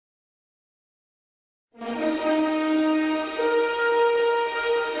Hello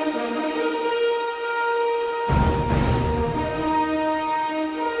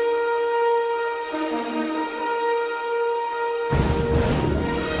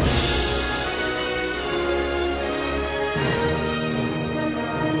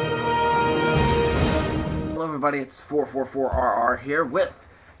everybody, it's 444RR here with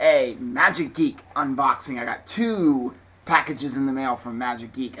a Magic Geek unboxing. I got two packages in the mail from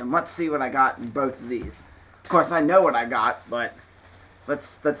Magic Geek, and let's see what I got in both of these. Of course, I know what I got, but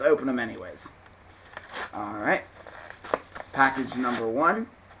let's open them anyways. Alright, package number one.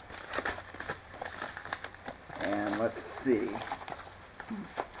 And let's see.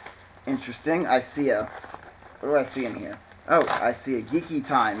 Interesting, I see a... What do I see in here? Oh, I see a Geeky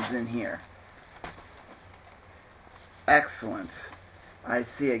Times in here. Excellent. I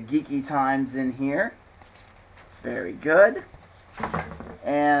see a Geeky Times in here. Very good.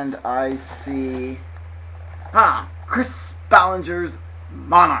 And I see... Chris Ballinger's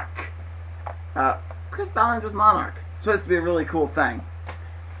Monarch. Chris Ballinger's Monarch. It's supposed to be a really cool thing.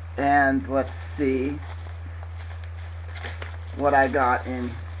 And let's see what I got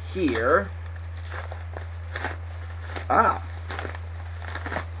in here. I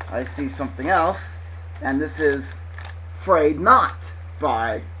see something else. And this is Fraid Knot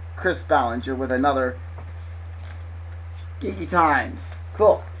by Chris Ballinger with another Geeky Times.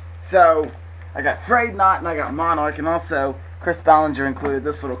 Cool. So, I got Fraid Knot and I got Monarch, and also Chris Ballinger included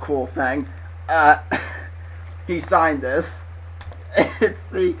this little cool thing. He signed this. It's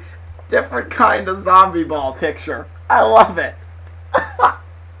the different kind of zombie ball picture. I love it. Oh,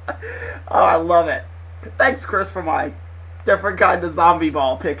 I love it. Thanks, Chris, for my different kind of zombie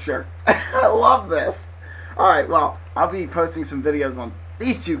ball picture. I love this. Alright, well, I'll be posting some videos on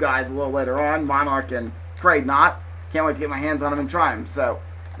these two guys a little later on, Monarch and Fraid Knot. Can't wait to get my hands on them and try them. So,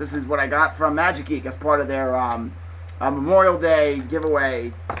 this is what I got from Magic Geek as part of their Memorial Day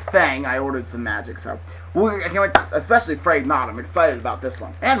giveaway thing. I ordered some magic, so I can't wait, especially Fraid Knot. I'm excited about this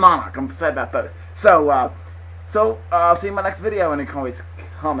one. And Monarch, I'm excited about both. So, I'll see you in my next video, and you can always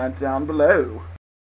comment down below.